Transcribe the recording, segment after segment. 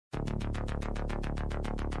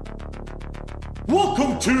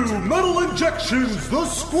Welcome to Metal Injections, the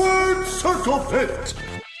Squared Circle Pit.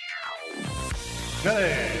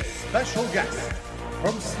 Today's special guest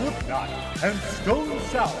from Slipknot and Stone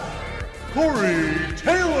Sour, Corey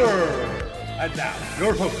Taylor. And now,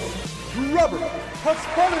 your host, Robert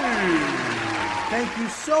Haspani. Thank you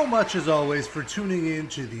so much, as always, for tuning in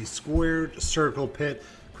to the Squared Circle Pit.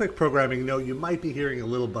 Quick programming note, you might be hearing a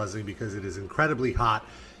little buzzing because it is incredibly hot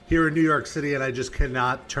here in New York City, and I just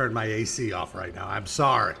cannot turn my AC off right now. I'm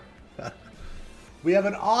sorry. We have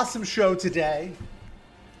an awesome show today.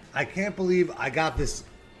 I can't believe I got this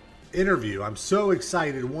interview. I'm so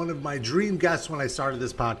excited. One of my dream guests when I started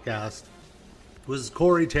this podcast was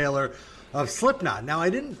Corey Taylor of Slipknot. Now, I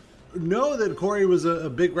didn't know that Corey was a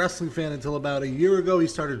big wrestling fan until about a year ago. He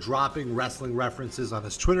started dropping wrestling references on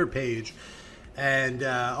his Twitter page and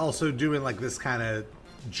also doing like this kind of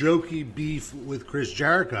jokey beef with Chris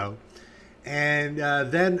Jericho. And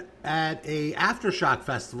then at a Aftershock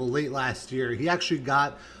festival late last year, he actually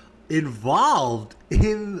got involved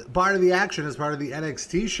in part of the action as part of the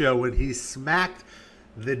NXT show when he smacked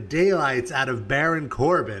the daylights out of Baron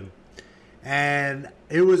Corbin. And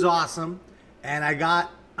it was awesome. And I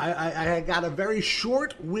got a very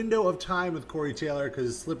short window of time with Corey Taylor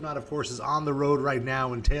because Slipknot, of course, is on the road right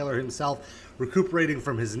now, and Taylor himself recuperating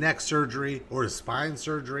from his neck surgery or his spine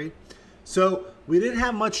surgery. So we didn't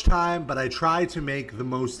have much time, but I tried to make the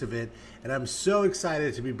most of it, and I'm so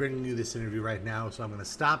excited to be bringing you this interview right now, so I'm going to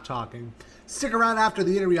stop talking. Stick around after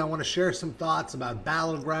the interview. I want to share some thoughts about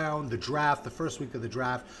Battleground, the draft, the first week of the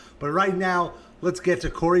draft. But right now, let's get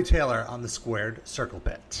to Corey Taylor on the Squared Circle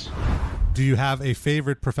Pit. Do you have a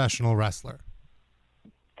favorite professional wrestler?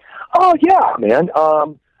 Oh yeah, man.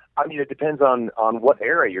 I mean, it depends on what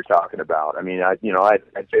era you're talking about. I mean, I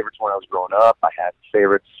had favorites when I was growing up. I had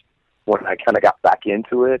favorites when I kind of got back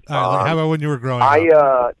into it. How about when you were growing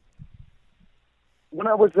up? When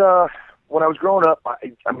I was growing up,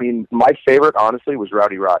 I mean, my favorite, honestly, was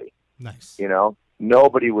Rowdy Roddy. Nice. You know,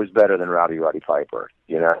 nobody was better than Rowdy Roddy Piper.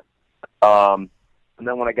 You know, and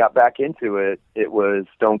then when I got back into it, it was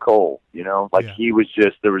Stone Cold. You know, like he was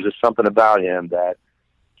just, there was just something about him that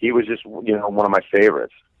he was just, you know, one of my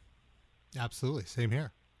favorites. Absolutely, same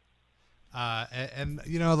here. And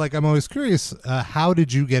you know, like I'm always curious, how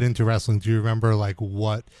did you get into wrestling? Do you remember like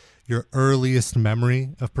what your earliest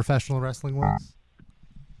memory of professional wrestling was?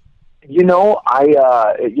 You know,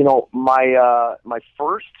 my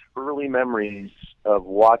first early memories of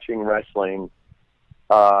watching wrestling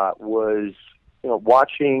was, you know,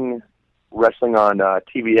 watching wrestling on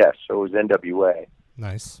TBS, so it was NWA.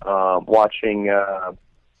 Nice. Watching,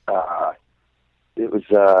 it was,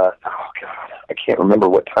 oh God, I can't remember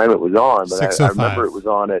what time it was on, but I remember it was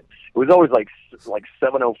on it was always like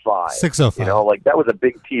 7:05. 6:05. You know, like that was a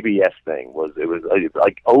big TBS thing. It was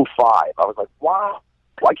like 05. I was like, wow,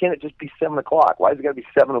 why can't it just be 7 o'clock? Why is it got to be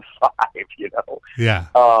 7:05? You know? Yeah.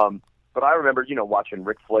 But I remember, you know, watching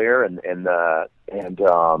Ric Flair and the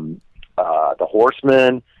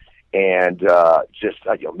Horsemen and just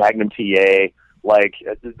you know, Magnum TA. Like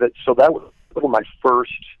so that was one of my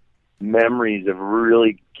first memories of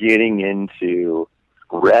really getting into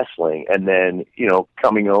wrestling. And then, you know,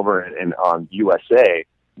 coming over and on USA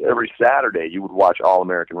every Saturday you would watch All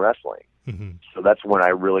American Wrestling. Mm-hmm. So that's when I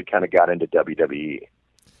really kind of got into WWE.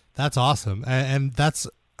 That's awesome. And that's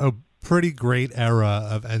a pretty great era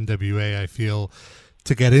of NWA, I feel,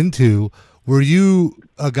 to get into. Were you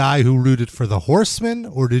a guy who rooted for the Horsemen,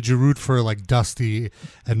 or did you root for like Dusty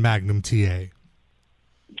and Magnum TA?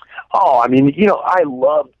 Oh, I mean, you know, I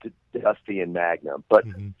loved Dusty and Magnum, but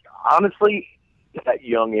honestly, at that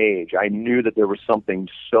young age, I knew that there was something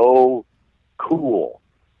so cool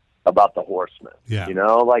about the Horsemen. Yeah. You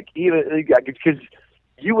know, like even because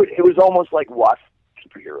it was almost like watching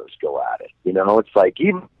superheroes go at it. You know, it's like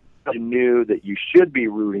even you knew that you should be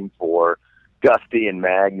rooting for Dusty and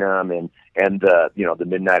Magnum and you know, the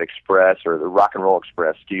Midnight Express or the Rock and Roll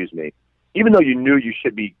Express, excuse me. Even though you knew you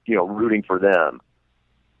should be, you know, rooting for them,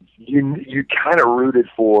 you kind of rooted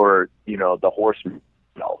for, you know, the Horsemen.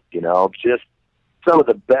 You know, just some of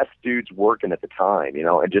the best dudes working at the time. You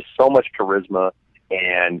know, and just so much charisma,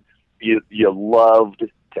 and you loved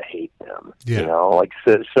to hate them. Yeah. You know, like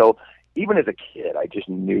so. Even as a kid, I just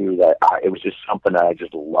knew that it was just something that I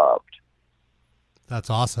just loved. That's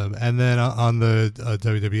awesome. And then on the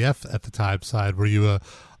WWF at the time side, were you a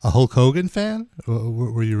Hulk Hogan fan?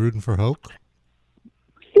 Were you rooting for Hulk?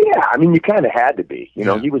 Yeah, I mean, you kind of had to be. You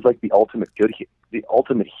know, he was like the ultimate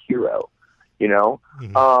hero. You know,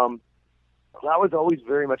 I was always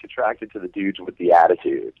very much attracted to the dudes with the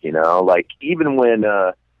attitude. You know, like even when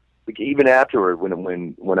like even afterward, when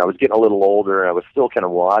I was getting a little older and I was still kind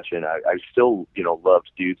of watching, I still, you know,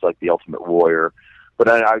 loved dudes like the Ultimate Warrior. But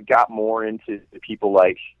I got more into people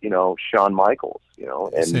like, you know, Shawn Michaels, you know.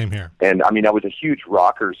 And, same here. And, I mean, I was a huge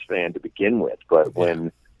Rockers fan to begin with. But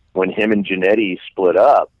when him and Jannetty split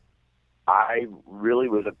up, I really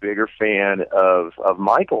was a bigger fan of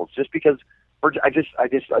Michaels just because I just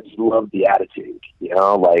loved the attitude, you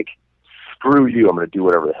know, like, screw you, I'm going to do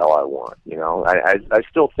whatever the hell I want, you know. I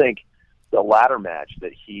still think the ladder match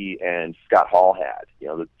that he and Scott Hall had, you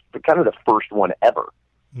know, the kind of the first one ever,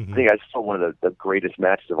 I think that's still one of the greatest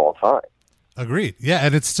matches of all time. Agreed. Yeah,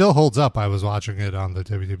 and it still holds up. I was watching it on the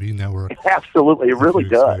WWE Network. Absolutely, it really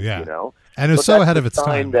does. Ago, yeah. You know, and it was so ahead of its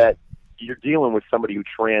time. That you're dealing with somebody who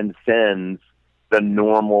transcends the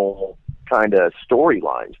normal kind of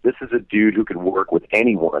storylines. This is a dude who can work with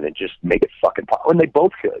anyone and just make it fucking pop. And they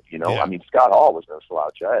both could. You know, I mean, Scott Hall was no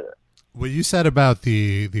slouch either. What you said about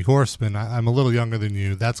the Horseman, I'm a little younger than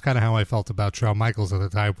you. That's kind of how I felt about Shawn Michaels at the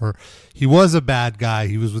time, where he was a bad guy.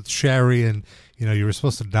 He was with Sherry, and you know you were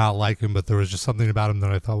supposed to not like him, but there was just something about him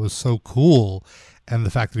that I thought was so cool, and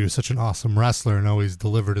the fact that he was such an awesome wrestler and always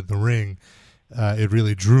delivered in the ring, it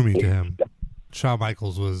really drew me to him. Shawn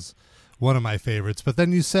Michaels was one of my favorites. But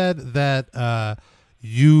then you said that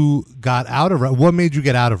you got out of what made you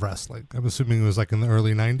get out of wrestling? I'm assuming it was like in the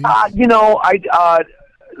early 90s. You know,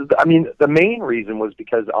 I mean, the main reason was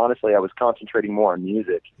because honestly, I was concentrating more on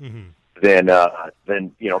music than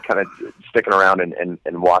you know, kind of sticking around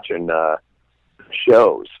and watching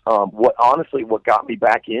shows. What got me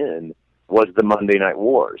back in was the Monday Night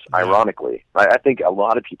Wars. Ironically, I think a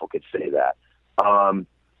lot of people could say that.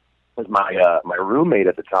 Was my roommate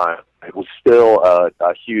at the time was still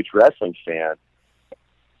a huge wrestling fan.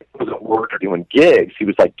 Was at work or doing gigs. He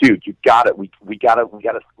was like, "Dude, you got it. We got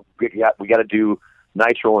to do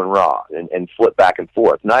Nitro and Raw and flip back and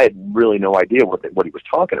forth." And I had really no idea what he was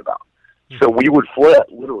talking about. So we would flip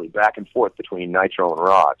literally back and forth between Nitro and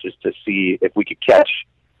Raw just to see if we could catch,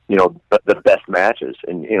 you know, the best matches.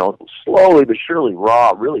 And, you know, slowly but surely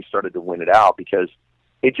Raw really started to win it out because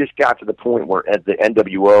it just got to the point where the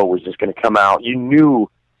NWO was just going to come out. You knew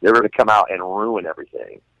they were going to come out and ruin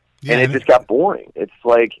everything. Yeah, and it just got boring. It's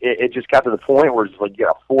like it just got to the point where it's like you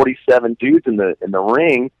got 47 dudes in the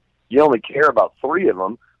ring. You only care about 3 of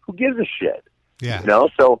them. Who gives a shit? Yeah. You know,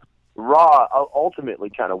 so Raw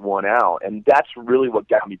ultimately kind of won out, and that's really what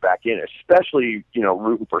got me back in, especially, you know,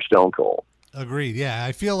 rooting for Stone Cold. Agreed. Yeah,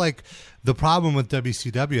 I feel like the problem with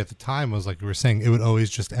WCW at the time was, like you were saying, it would always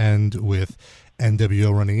just end with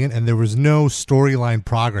NWO running in, and there was no storyline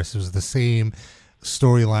progress. It was the same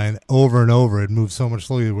storyline over and over. It moved so much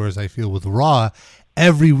slowly, whereas I feel with Raw,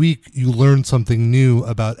 every week you learn something new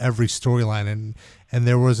about every storyline, and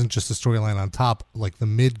there wasn't just a storyline on top. Like the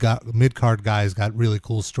mid-card guys got really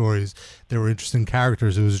cool stories. There were interesting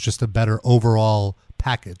characters. It was just a better overall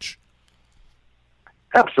package.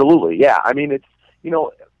 Absolutely, yeah. I mean, it's, you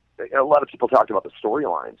know, a lot of people talked about the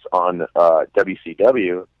storylines on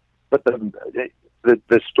WCW, but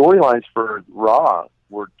the storylines for Raw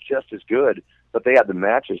were just as good, but they had the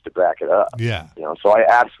matches to back it up. Yeah. You know, so I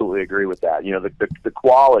absolutely agree with that. You know, the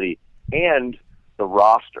quality and the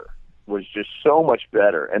roster was just so much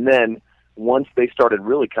better. And then once they started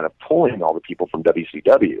really kind of pulling all the people from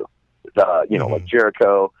WCW, you know, like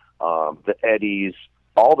Jericho, the Eddies,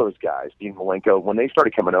 all those guys, Dean Malenko, when they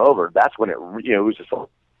started coming over, that's when it was just like,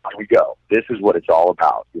 here we go. This is what it's all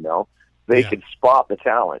about, you know. They could spot the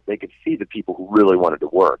talent. They could see the people who really wanted to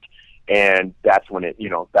work. And that's when it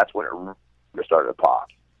started to pop.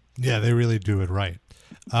 Yeah, they really do it right.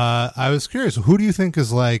 I was curious, who do you think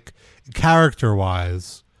is, like,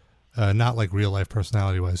 character-wise, not like real-life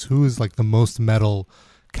personality-wise, who is, like, the most metal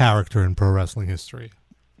character in pro wrestling history?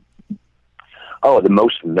 Oh, the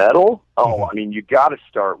most metal? Oh, I mean, you got to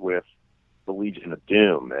start with the Legion of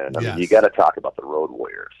Doom, man. I mean, you got to talk about the Road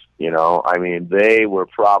Warriors. You know, I mean, they were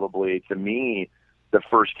probably, to me, the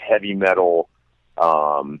first heavy metal,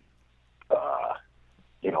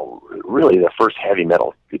 you know, really the first heavy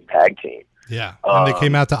metal tag team. Yeah, and they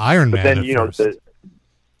came out to Iron Man. But then, you know, Yeah,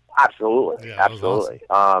 absolutely.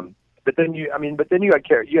 Awesome. But then you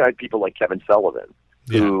had people like Kevin Sullivan,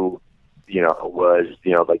 who, you know, was,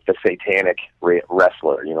 you know, like the satanic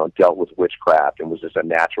wrestler, you know, dealt with witchcraft and was just a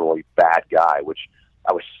naturally bad guy, which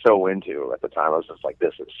I was so into at the time. I was just like,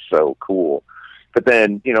 this is so cool. But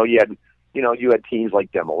then, you know, you had teams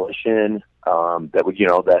like Demolition,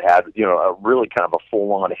 that had, you know, a really kind of a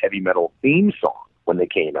full-on heavy metal theme song when they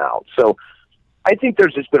came out. So I think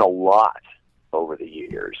there's just been a lot over the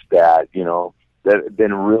years that, you know, that have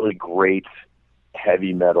been really great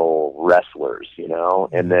heavy metal wrestlers, you know.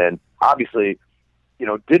 And then obviously,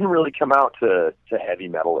 didn't really come out to heavy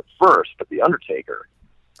metal at first, but The Undertaker,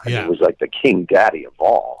 it was like the king daddy of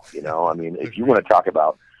all, I mean, if you want to talk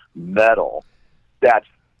about metal,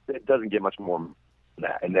 it doesn't get much more than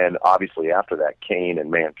that. And then obviously after that, Kane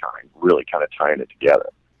and Mankind really kind of tying it together.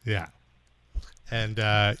 Yeah. And,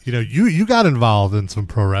 you got involved in some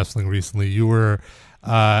pro wrestling recently. You were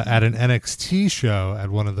at an NXT show at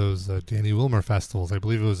one of those Danny Wilmer festivals. I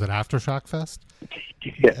believe it was at Aftershock Fest.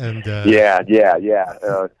 And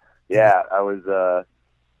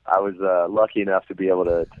I was lucky enough to be able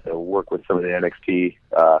to work with some of the NXT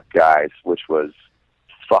guys, which was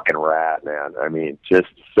fucking rad, man. I mean, just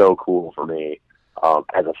so cool for me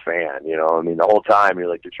as a fan. I mean, the whole time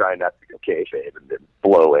you're trying not to go kayfabe and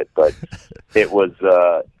blow it, but it was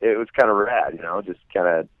kind of rad, just kind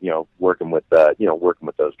of working with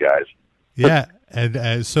those guys. Yeah,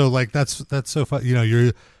 and so that's so fun.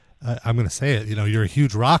 You're I'm going to say it. You're a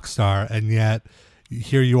huge rock star, and yet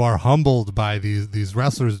here you are humbled by these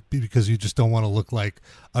wrestlers because you just don't want to look like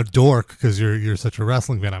a dork because you're such a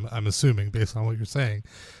wrestling fan. I'm assuming based on what you're saying.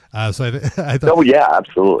 So I thought, oh yeah,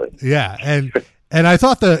 absolutely. Yeah, and I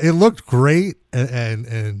thought that it looked great,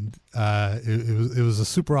 and it was a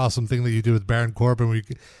super awesome thing that you did with Baron Corbin. Where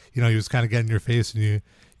he was kind of getting in your face, and you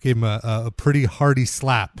gave him a pretty hearty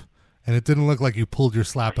slap, and it didn't look like you pulled your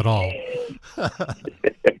slap at all.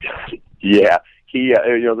 Yeah. He,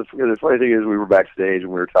 the funny thing is, we were backstage and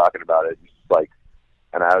we were talking about it.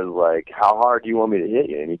 And I was like, "How hard do you want me to hit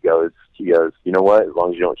you?" And he goes, "You know what? As long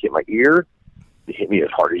as you don't hit my ear, you hit me as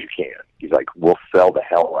hard as you can." He's like, "We'll sell the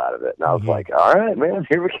hell out of it." And I was like, "All right, man,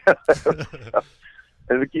 here we go."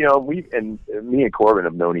 And me and Corbin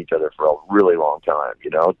have known each other for a really long time.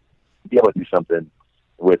 To be able to do something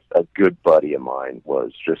with a good buddy of mine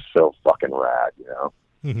was just so fucking rad.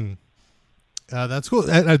 Mm-hmm. That's cool.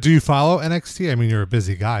 Do you follow NXT? I mean, you're a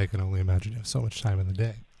busy guy. I can only imagine you have so much time in the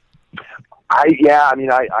day. I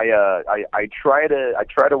try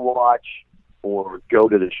to watch or go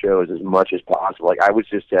to the shows as much as possible. Like I was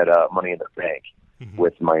just at Money in the Bank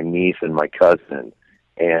with my niece and my cousin,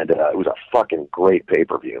 and it was a fucking great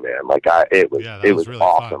pay-per-view, man. It was really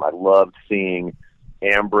awesome. Fun. I loved seeing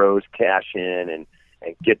Ambrose cash in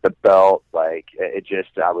and get the belt. I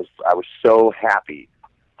was so happy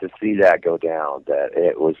to see that go down that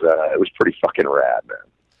it was pretty fucking rad, man.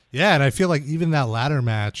 Yeah, and I feel like even that ladder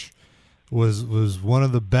match was one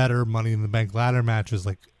of the better Money in the Bank ladder matches.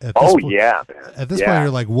 At this point, man. At this point, you're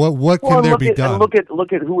like, what can there be done? Look at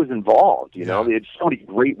who was involved. They had so many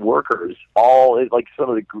great workers. All some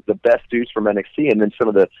of the best dudes from NXT, and then some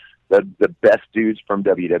of the best dudes from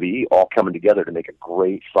WWE, all coming together to make a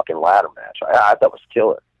great fucking ladder match. I thought it was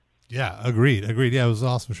killer. Yeah, agreed. Yeah, it was an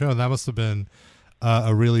awesome show, and that must have been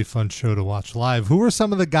a really fun show to watch live. Who are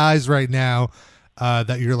some of the guys right now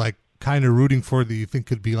that you're kind of rooting for that you think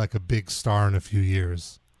could be a big star in a few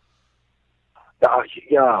years?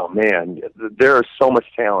 Oh man, there is so much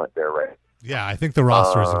talent there, right? Yeah, I think the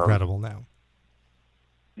roster is incredible now.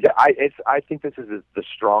 Yeah, I think this is the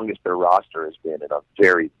strongest their roster has been in a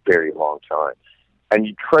very, very long time. And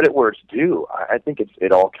you credit where it's due. I think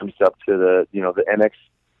it all comes up to the NXT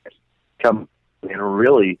come and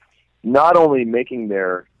really not only making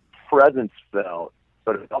their presence felt,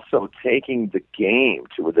 but also taking the game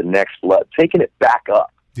to the next level, taking it back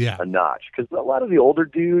up a notch. Because a lot of the older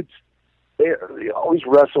dudes, they always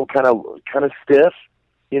wrestle kind of stiff.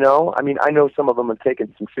 I mean, I know some of them have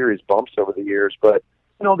taken some serious bumps over the years, but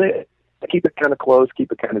they keep it kind of close,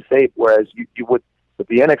 keep it kind of safe. Whereas you would with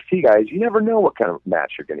the NXT guys, you never know what kind of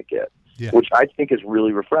match you're going to get, which I think is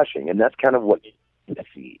really refreshing. And that's kind of what you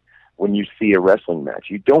see when you see a wrestling match.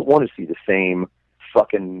 You don't want to see the same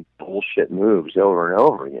fucking bullshit moves over and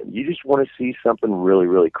over again. You just want to see something really,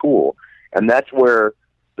 really cool. And that's where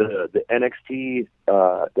the NXT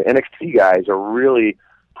guys are really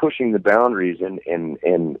pushing the boundaries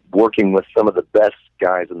and working with some of the best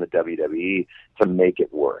guys in the WWE to make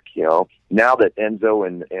it work. Now that Enzo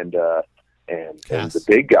and the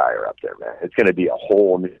big guy are up there, man, it's going to be a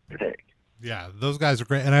whole new thing. Yeah, those guys are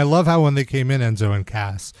great. And I love how when they came in, Enzo and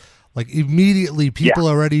Cass, immediately people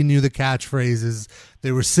already knew the catchphrases.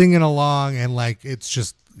 They were singing along, and it's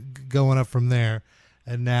just going up from there.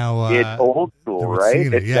 And now it's old school,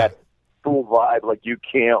 right? It's that cool vibe. You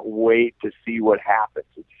can't wait to see what happens.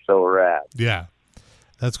 It's so rad. Yeah,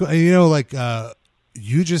 that's cool. And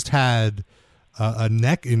you just had a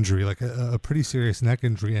neck injury, a pretty serious neck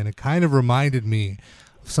injury, and it kind of reminded me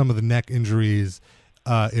of some of the neck injuries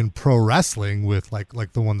in pro wrestling with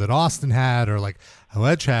the one that Austin had or how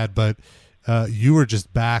Edge had, but you were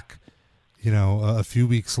just back, a few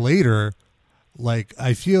weeks later.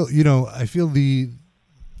 I feel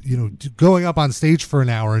going up on stage for an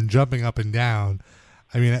hour and jumping up and down.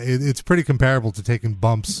 I mean, it's pretty comparable to taking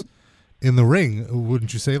bumps in the ring,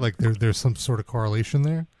 wouldn't you say? Like there's some sort of correlation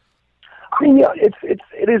there. I mean, yeah,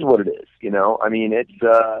 it is what it is. I mean, it's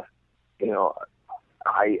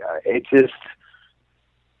it just.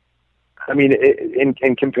 I mean,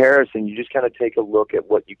 in comparison, you just kind of take a look at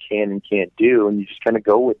what you can and can't do, and you just kind of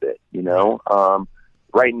go with it.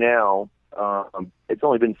 Right now, it's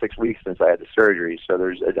only been 6 weeks since I had the surgery, so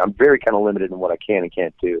I'm very kind of limited in what I can and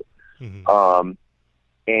can't do. Mm-hmm.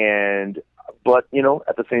 But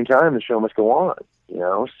at the same time, the show must go on.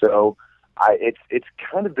 So it's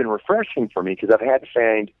kind of been refreshing for me because I've had to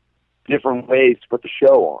find different ways to put the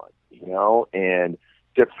show on. And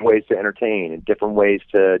different ways to entertain and different ways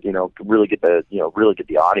to really get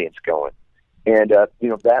the audience going. And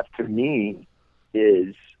that to me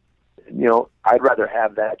is I'd rather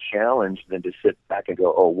have that challenge than to sit back and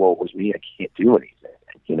go, oh, well, it was me, I can't do anything.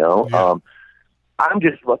 Yeah. I'm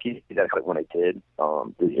just lucky that when I did,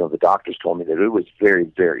 the doctors told me that it was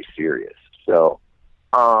very, very serious. So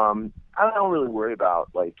I don't really worry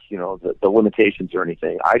about the limitations or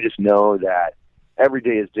anything. I just know that every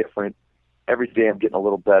day is different. Every day I'm getting a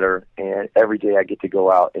little better, and every day I get to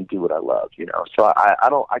go out and do what I love. So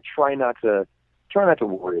I try not to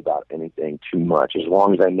worry about anything too much, as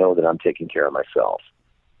long as I know that I'm taking care of myself.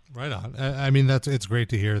 Right on. I mean, it's great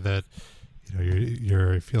to hear that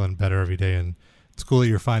you're feeling better every day, and it's cool that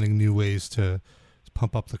you're finding new ways to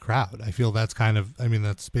pump up the crowd. I feel that's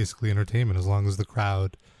that's basically entertainment. As long as the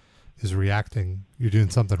crowd is reacting, you're doing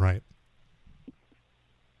something right.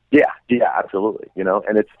 Yeah, absolutely.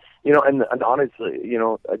 And it's. And honestly,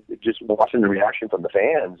 just watching the reaction from the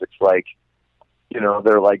fans, it's like,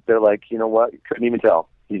 they're like, you know what? You couldn't even tell.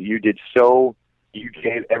 You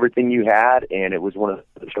gave everything you had, and it was one of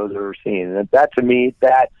the shows I've ever seen. And that to me,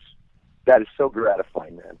 that is so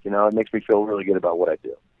gratifying, man. It makes me feel really good about what I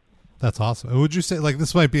do. That's awesome. Would you say,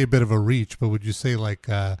 this might be a bit of a reach, but would you say,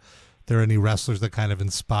 there are any wrestlers that kind of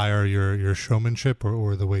inspire your showmanship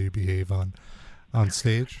or the way you behave on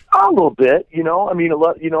stage? A little bit, I mean, a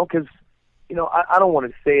lot, because, I don't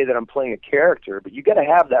want to say that I'm playing a character, but you got to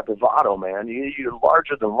have that bravado, man. You're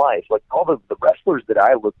larger than life. Like all the wrestlers that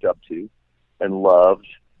I looked up to and loved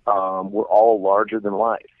were all larger than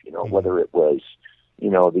life, mm-hmm. whether it was,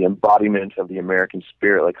 the embodiment of the American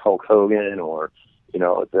spirit like Hulk Hogan or,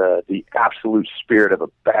 the absolute spirit of a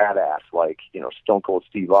badass like, Stone Cold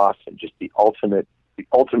Steve Austin, just the ultimate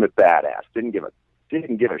badass. Didn't give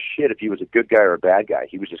a shit if he was a good guy or a bad guy.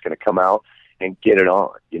 He was just going to come out and get it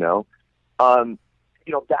on,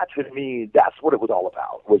 that to me, that's what it was all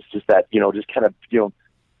about, was just that, just kind of,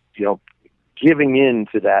 giving in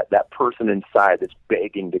to that person inside that's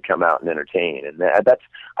begging to come out and entertain. And I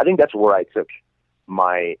think that's where I took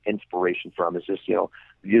my inspiration from, is just, just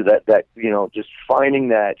finding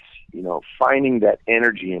that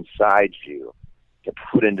energy inside you to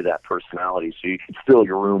put into that personality so you can fill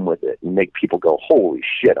your room with it and make people go, holy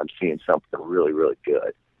shit, I'm seeing something really, really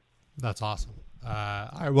good. That's awesome. All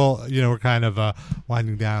right, well, we're kind of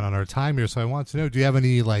winding down on our time here, so I want to know, do you have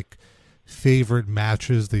any favorite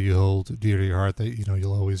matches that you hold dear to your heart that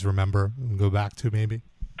you'll always remember and go back to maybe?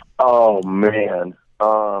 Oh man,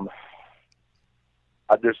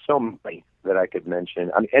 there's so many that I could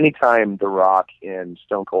mention. I mean, anytime The Rock and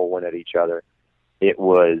Stone Cold went at each other, it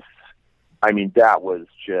was amazing.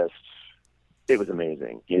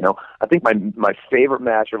 I think my favorite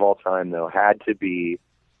match of all time though had to be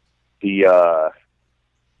the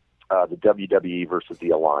WWE versus the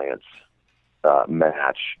Alliance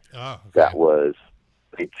match. Oh, okay. That was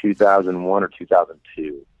 2001 or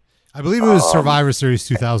 2002. I believe it was Survivor Series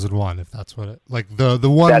 2001, if that's what it, the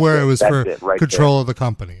one where it was for control of the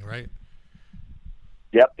company, right?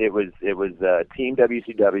 Yep, it was Team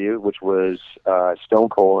WCW, which was Stone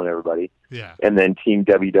Cold and everybody. Yeah. And then Team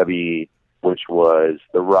WWE, which was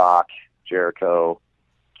The Rock, Jericho,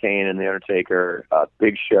 Kane and The Undertaker,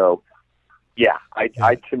 Big Show. Yeah,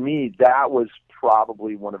 to me, that was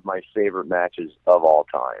probably one of my favorite matches of all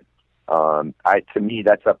time. To me,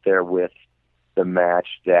 that's up there with the match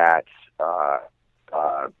that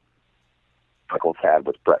Michaels had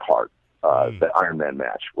with Bret Hart, the Iron Man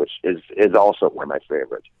match, which is also one of my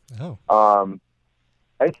favorites. Oh.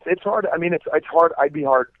 It's hard. I mean, it's hard. I'd be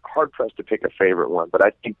hard pressed to pick a favorite one, but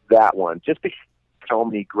I think that one, just because so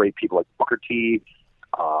many great people like Booker T,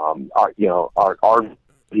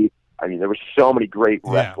 I mean, there were so many great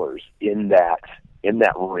wrestlers in that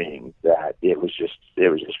ring that it was just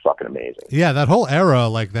fucking amazing. Yeah, that whole era,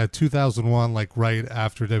 that 2001, right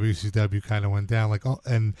after WCW kind of went down,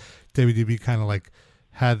 and WWE kind of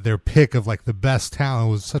had their pick of the best talent.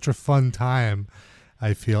 It was such a fun time.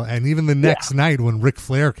 I feel. And even the next night when Ric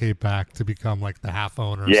Flair came back to become like the half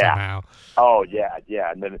owner somehow. Oh, yeah.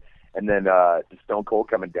 And then Stone Cold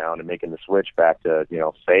coming down and making the switch back to,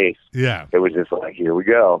 face. Yeah. It was just like, here we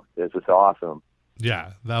go. This is awesome.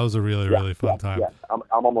 Yeah, that was a really, really fun time. Yeah,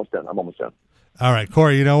 I'm almost done. All right,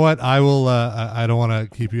 Corey, you know what? I will. I don't want to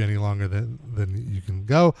keep you any longer than you can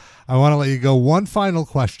go. I want to let you go. One final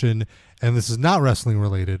question, and this is not wrestling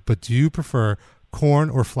related, but do you prefer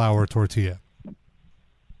corn or flour tortilla?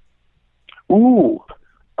 Ooh,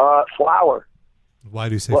 flour. Why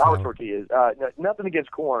do you say flour flour? tortillas? Nothing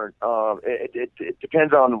against corn. It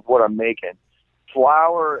depends on what I'm making.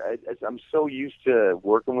 Flour, I'm so used to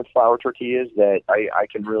working with flour tortillas that I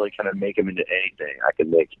can really kind of make them into anything. I can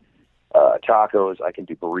make tacos, I can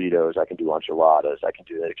do burritos, I can do enchiladas, I can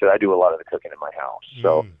do that because I do a lot of the cooking in my house.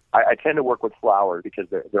 So I tend to work with flour because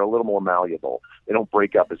they're a little more malleable. They don't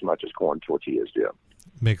break up as much as corn tortillas do.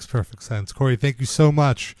 Makes perfect sense. Corey, thank you so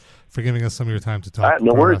much for giving us some of your time to talk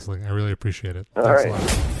no worries. wrestling. I really appreciate it. Thanks a lot.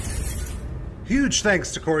 Huge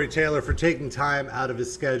thanks to Corey Taylor for taking time out of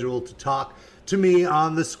his schedule to talk to me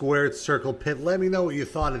on the Squared Circle Pit. Let me know what you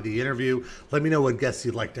thought of the interview. Let me know what guests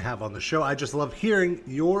you'd like to have on the show. I just love hearing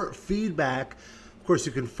your feedback. Of course,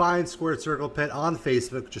 you can find Squared Circle Pit on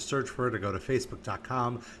Facebook. Just search for it or go to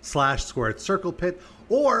facebook.com/Squared Circle Pit.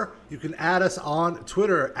 Or you can add us on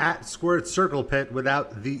Twitter at Squared Circle Pit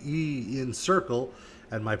without the E in circle.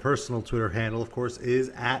 And my personal Twitter handle, of course, is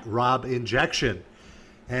at Rob Injection.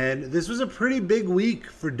 And this was a pretty big week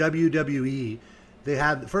for WWE. They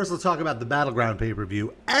had, first let's talk about the Battleground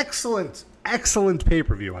pay-per-view. Excellent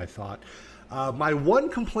pay-per-view, I thought. My one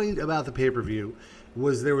complaint about the pay-per-view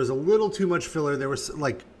was there was a little too much filler. There was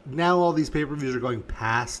now all these pay-per-views are going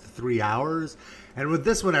past 3 hours. And with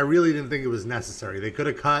this one, I really didn't think it was necessary. They could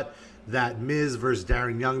have cut that Miz versus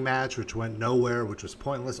Darren Young match, which went nowhere, which was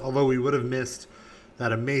pointless. Although we would have missed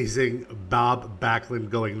that amazing Bob Backlund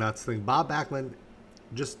going nuts thing. Bob Backlund,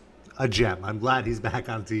 just a gem. I'm glad he's back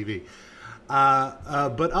on TV.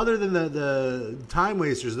 But other than the time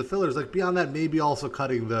wasters, the fillers, beyond that, maybe also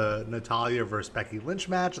cutting the Natalya versus Becky Lynch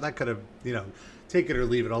match. That could have, take it or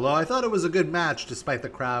leave it. Although I thought it was a good match, despite the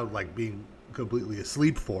crowd being completely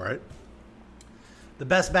asleep for it. The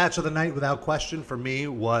best match of the night, without question, for me,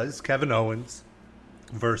 was Kevin Owens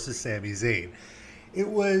versus Sami Zayn. It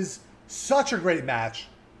was such a great match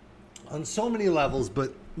on so many levels,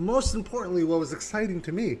 but most importantly, what was exciting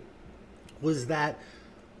to me was that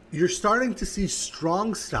you're starting to see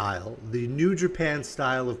strong style, the New Japan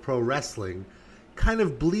style of pro wrestling, kind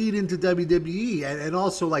of bleed into WWE, and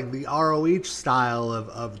also the ROH style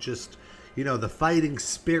of just, the fighting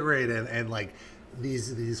spirit and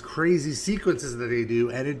these crazy sequences that they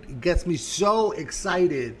do. And it gets me so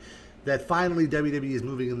excited that finally WWE is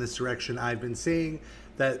moving in this direction. I've been saying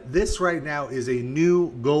that this right now is a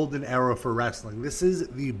new golden era for wrestling. This is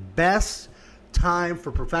the best time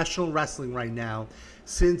for professional wrestling right now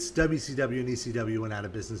since WCW and ECW went out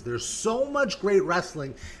of business. There's so much great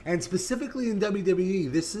wrestling, and specifically in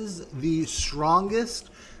WWE, this is the strongest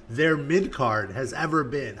their mid-card has ever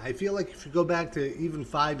been. I feel like if you go back to even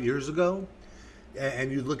 5 years ago,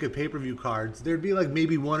 and you look at pay-per-view cards, there'd be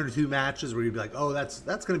maybe one or two matches where you'd be like, oh, that's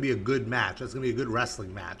going to be a good match. That's going to be a good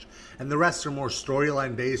wrestling match. And the rest are more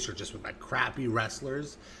storyline based or just with crappy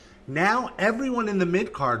wrestlers. Now, everyone in the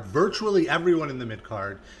mid-card, virtually everyone in the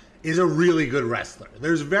mid-card, is a really good wrestler.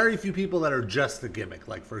 There's very few people that are just a gimmick,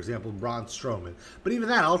 for example, Braun Strowman. But even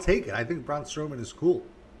that, I'll take it. I think Braun Strowman is cool.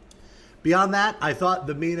 Beyond that, I thought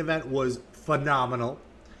the main event was phenomenal.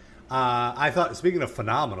 I thought, speaking of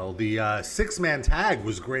phenomenal, the six-man tag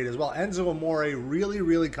was great as well. Enzo Amore really,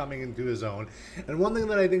 really coming into his own. And one thing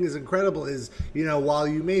that I think is incredible is, while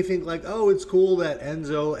you may think oh, it's cool that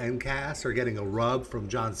Enzo and Cass are getting a rub from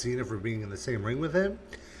John Cena for being in the same ring with him,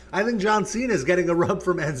 I think John Cena is getting a rub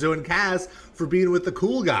from Enzo and Cass for being with the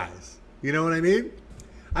cool guys. You know what I mean?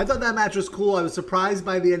 I thought that match was cool. I was surprised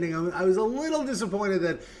by the ending. I was a little disappointed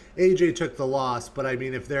that AJ took the loss, but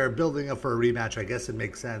if they're building up for a rematch, I guess it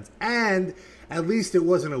makes sense. And at least it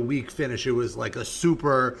wasn't a weak finish. It was a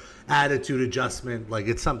super attitude adjustment.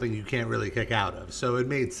 It's something you can't really kick out of. So it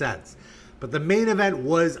made sense. But the main event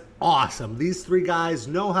was awesome. These three guys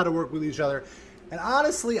know how to work with each other. And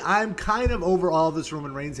honestly, I'm kind of over all this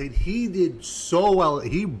Roman Reigns hate. He did so well.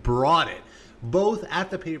 He brought it, both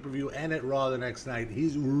at the pay-per-view and at Raw the next night.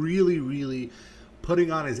 He's really, really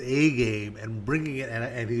putting on his A game and bringing it,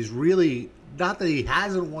 and he's really, not that he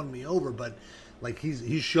hasn't won me over, but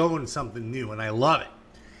he's showing something new, and I love it.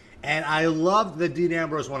 And I loved the Dean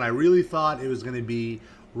Ambrose one. I really thought it was going to be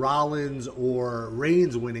Rollins or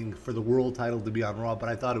Reigns winning for the world title to be on Raw, but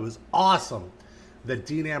I thought it was awesome that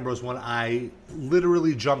Dean Ambrose won, I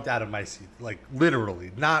literally jumped out of my seat. Like,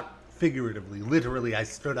 literally. Not figuratively. Literally, I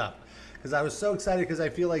stood up. Because I was so excited because I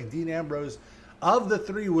feel like Dean Ambrose, of the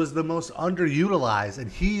three, was the most underutilized.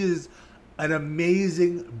 And he is an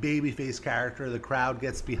amazing babyface character. The crowd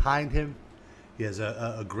gets behind him. He has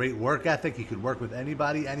a great work ethic. He could work with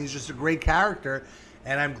anybody. And he's just a great character.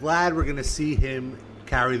 And I'm glad we're going to see him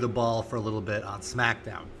carry the ball for a little bit on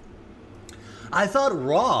SmackDown. I thought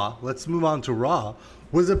Raw, let's move on to Raw,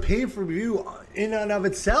 was a pay-per-view in and of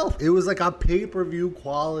itself. It was like a pay-per-view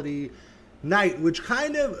quality night, which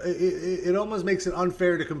kind of, it almost makes it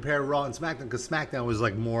unfair to compare Raw and SmackDown, because SmackDown was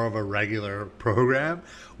like more of a regular program,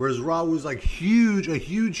 whereas Raw was like a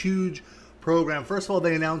huge program. First of all,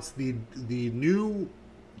 they announced the new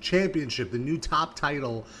championship, the new top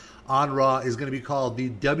title on Raw is going to be called the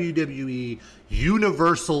WWE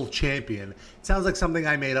Universal Champion. It sounds like something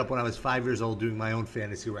I made up when I was 5 years old doing my own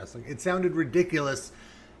fantasy wrestling. It sounded ridiculous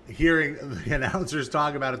hearing the announcers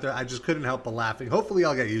talk about it. I just couldn't help but laughing. Hopefully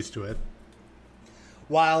I'll get used to it.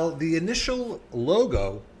 While the initial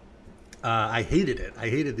logo, I hated it. I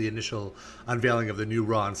hated the initial unveiling of the new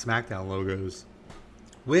Raw and SmackDown logos.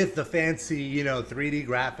 With the fancy, 3D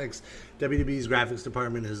graphics, WWE's graphics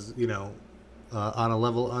department is, on a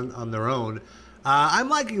level on their own. I'm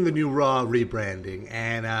liking the new Raw rebranding,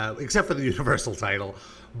 and except for the Universal title.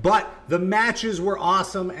 But the matches were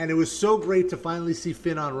awesome, and it was so great to finally see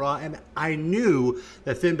Finn on Raw. And I knew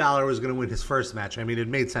that Finn Balor was going to win his first match. I mean, it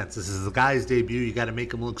made sense. This is the guy's debut. You got to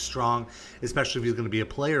make him look strong, especially if he's going to be a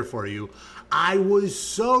player for you. I was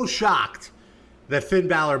so shocked that Finn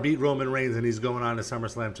Balor beat Roman Reigns and he's going on to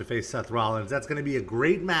SummerSlam to face Seth Rollins. That's going to be a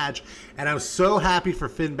great match, and I'm so happy for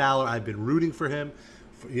Finn Balor. I've been rooting for him,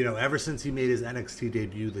 ever since he made his NXT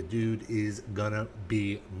debut. The dude is going to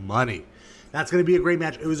be money. That's going to be a great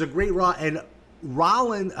match. It was a great Raw, and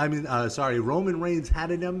Roman Reigns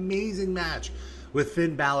had an amazing match with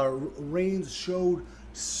Finn Balor. Reigns showed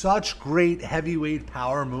such great heavyweight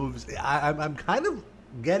power moves. I'm kind of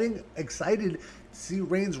getting excited see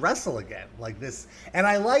Reigns wrestle again like this. And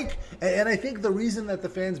I think the reason that the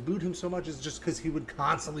fans booed him so much is just because he would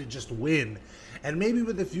constantly just win. And maybe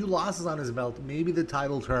with a few losses on his belt, maybe the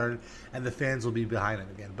title turn and the fans will be behind him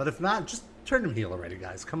again. But if not, just turn him heel already,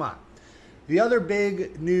 guys. Come on. The other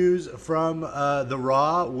big news from the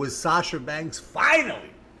Raw was Sasha Banks finally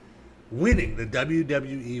winning the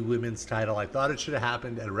WWE Women's title. I thought it should have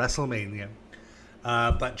happened at WrestleMania.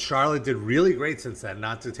 But Charlotte did really great since then,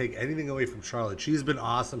 not to take anything away from Charlotte. She's been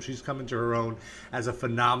awesome. She's come into her own as a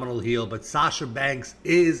phenomenal heel. But Sasha Banks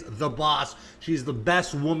is the boss. She's the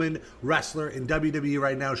best woman wrestler in WWE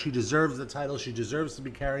right now. She deserves the title. She deserves to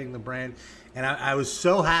be carrying the brand. And I was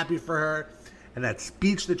so happy for her. And that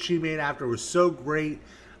speech that she made after was so great.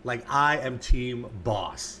 Like, I am team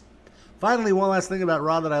boss. Finally, one last thing about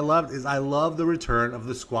Raw that I loved is I love the return of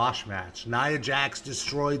the squash match. Nia Jax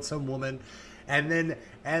destroyed some woman. And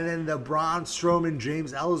then the Braun Strowman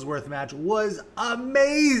James Ellsworth match was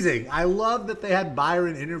amazing. I love that they had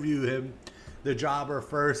Byron interview him, the jobber,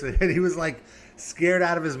 first, and he was like scared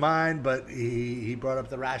out of his mind, but he brought up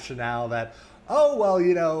the rationale that,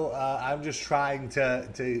 I'm just trying to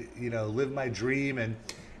live my dream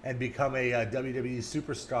and become a WWE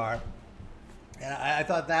superstar. And I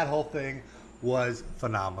thought that whole thing was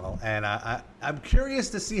phenomenal. And I'm curious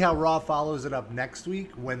to see how Raw follows it up next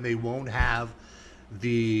week when they won't have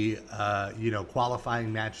the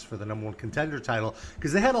qualifying matches for the number one contender title,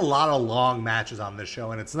 because they had a lot of long matches on this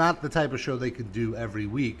show, and it's not the type of show they could do every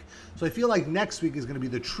week. So I feel like next week is going to be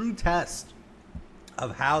the true test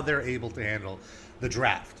of how they're able to handle the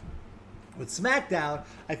draft. With SmackDown,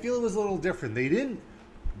 I feel it was a little different. They didn't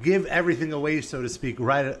give everything away, so to speak,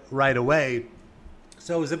 right away.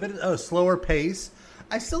 So it was a bit of a slower pace.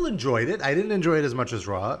 I still enjoyed it. I didn't enjoy it as much as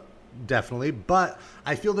Raw, definitely, but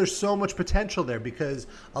I feel there's so much potential there because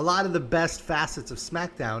a lot of the best facets of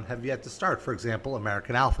SmackDown have yet to start. For example,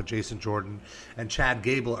 American Alpha, Jason Jordan and Chad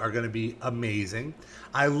Gable are going to be amazing.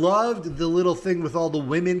 I loved the little thing with all the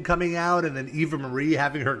women coming out and then Eva Marie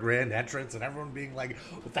having her grand entrance and everyone being like,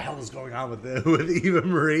 what the hell is going on with Eva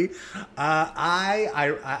Marie?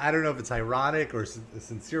 I don't know if it's ironic or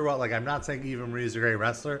sincere. Like, I'm not saying Eva Marie is a great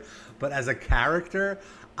wrestler, but as a character,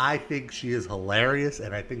 I think she is hilarious,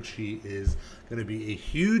 and I think she is going to be a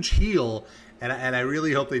huge heel, and I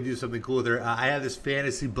really hope they do something cool with her. I have this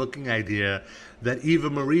fantasy booking idea that Eva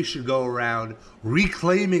Marie should go around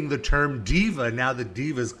reclaiming the term diva now that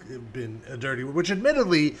diva's been a dirty word, which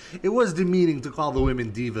admittedly, it was demeaning to call the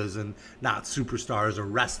women divas and not superstars or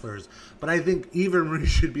wrestlers, but I think Eva Marie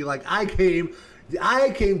should be like, I came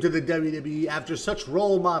I came to the WWE after such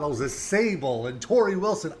role models as Sable and Tori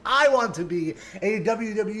Wilson. I want to be a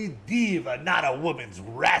WWE diva, not a women's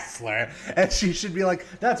wrestler. And she should be like,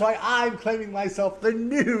 that's why I'm claiming myself the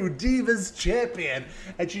new Divas champion.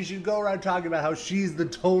 And she should go around talking about how she's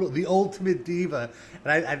the ultimate diva.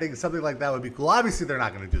 And I think something like that would be cool. Obviously, they're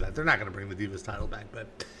not going to do that. They're not going to bring the Divas title back. But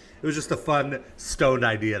it was just a fun, stoned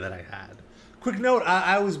idea that I had. Quick note,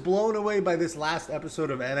 I was blown away by this last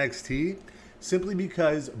episode of NXT. Simply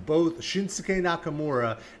because both Shinsuke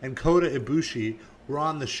Nakamura and Kota Ibushi were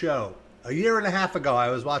on the show. A year and a half ago,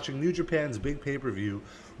 I was watching New Japan's big pay-per-view,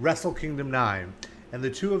 Wrestle Kingdom 9, and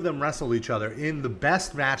the two of them wrestled each other in the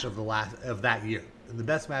best match of that year, in the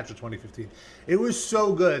best match of 2015. It was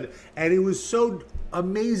so good, and it was so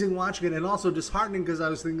amazing watching it, and also disheartening because I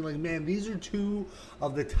was thinking, like, man, these are two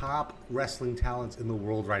of the top wrestling talents in the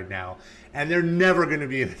world right now, and they're never going to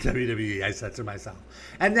be in the WWE, I said to myself.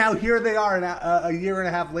 And now here they are, and a year and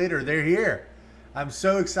a half later, they're here. I'm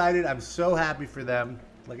so excited. I'm so happy for them.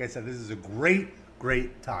 Like I said, this is a great,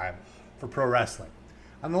 great time for pro wrestling.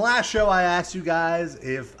 On the last show, I asked you guys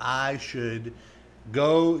if I should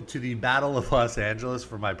go to the Battle of Los Angeles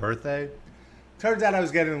for my birthday. Turns out I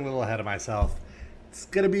was getting a little ahead of myself.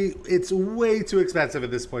 It's way too expensive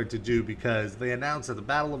at this point to do because they announced that the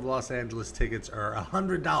Battle of Los Angeles tickets are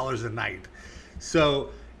 $100 a night.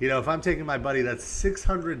 So, if I'm taking my buddy, that's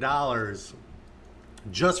 $600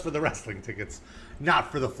 just for the wrestling tickets,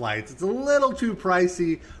 not for the flights. It's a little too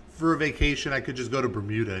pricey for a vacation. I could just go to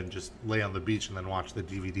Bermuda and just lay on the beach and then watch the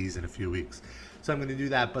DVDs in a few weeks. So I'm going to do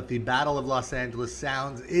that. But the Battle of Los Angeles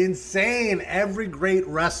sounds insane. Every great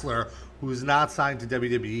wrestler who's not signed to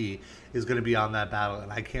WWE is going to be on that battle,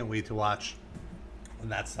 and I can't wait to watch when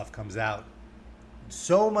that stuff comes out.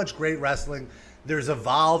 So much great wrestling. There's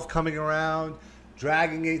Evolve coming around,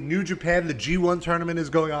 Dragon Gate, New Japan. The G1 tournament is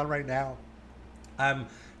going on right now. I'm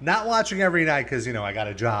not watching every night because, I got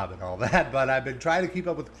a job and all that, but I've been trying to keep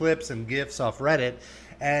up with clips and GIFs off Reddit.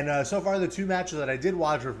 And so far, the two matches that I did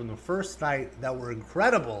watch were from the first night that were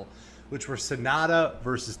incredible, which were Sonata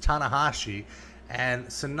versus Tanahashi.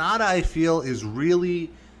 And Sonata, I feel, is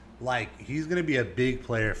really, he's going to be a big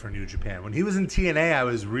player for New Japan. When he was in TNA, I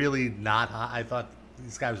was really not high. I thought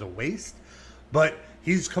this guy was a waste. But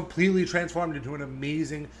he's completely transformed into an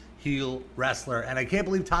amazing heel wrestler. And I can't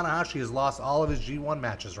believe Tanahashi has lost all of his G1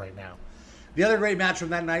 matches right now. The other great match from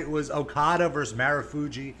that night was Okada versus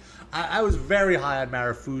Marufuji. I was very high on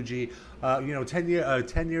Marufuji.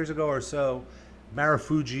 10 years ago or so,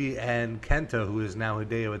 Marufuji and Kenta, who is now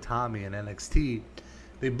Hideo Itami in NXT,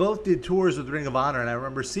 they both did tours with Ring of Honor, and I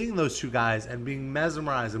remember seeing those two guys and being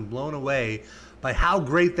mesmerized and blown away by how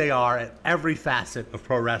great they are at every facet of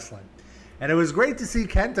pro wrestling. And it was great to see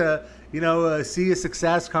Kenta, see his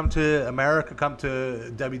success come to America, come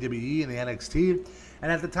to WWE and the NXT.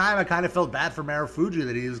 And at the time, I kind of felt bad for Marufuji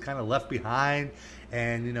that he was kind of left behind.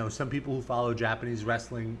 And, some people who follow Japanese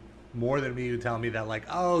wrestling more than me who tell me that,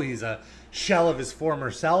 he's a shell of his former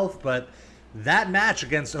self. But that match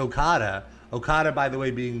against Okada, by the way,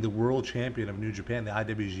 being the world champion of New Japan, the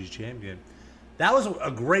IWGP champion, that was a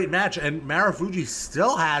great match. And Marufuji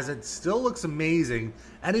still has it, still looks amazing,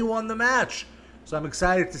 and he won the match. So I'm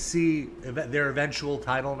excited to see their eventual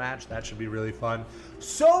title match. That should be really fun.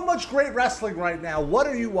 So much great wrestling right now. What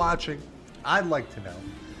are you watching? I'd like to know.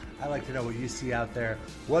 I'd like to know what you see out there.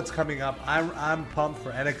 What's coming up? I'm pumped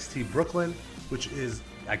for NXT Brooklyn, which is,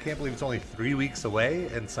 I can't believe it's only 3 weeks away,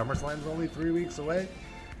 and SummerSlam's only 3 weeks away.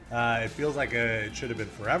 It feels like it should have been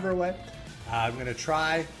forever away. I'm going to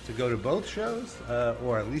try to go to both shows,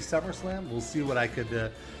 or at least SummerSlam. We'll see what I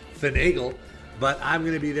could finagle. But I'm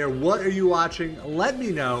going to be there. What are you watching? Let me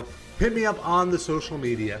know. Hit me up on the social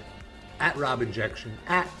media at RobInjection,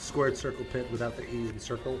 at Squared Circle Pit without the E in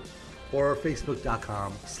circle, or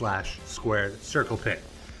Facebook.com/Squared Circle Pit.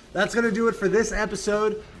 That's going to do it for this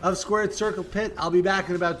episode of Squared Circle Pit. I'll be back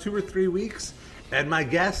in about 2 or 3 weeks. And my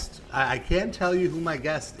guest, I can't tell you who my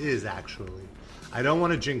guest is, actually. I don't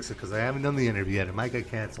want to jinx it because I haven't done the interview yet. It might get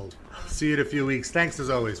canceled. See you in a few weeks. Thanks as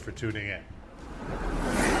always for tuning in.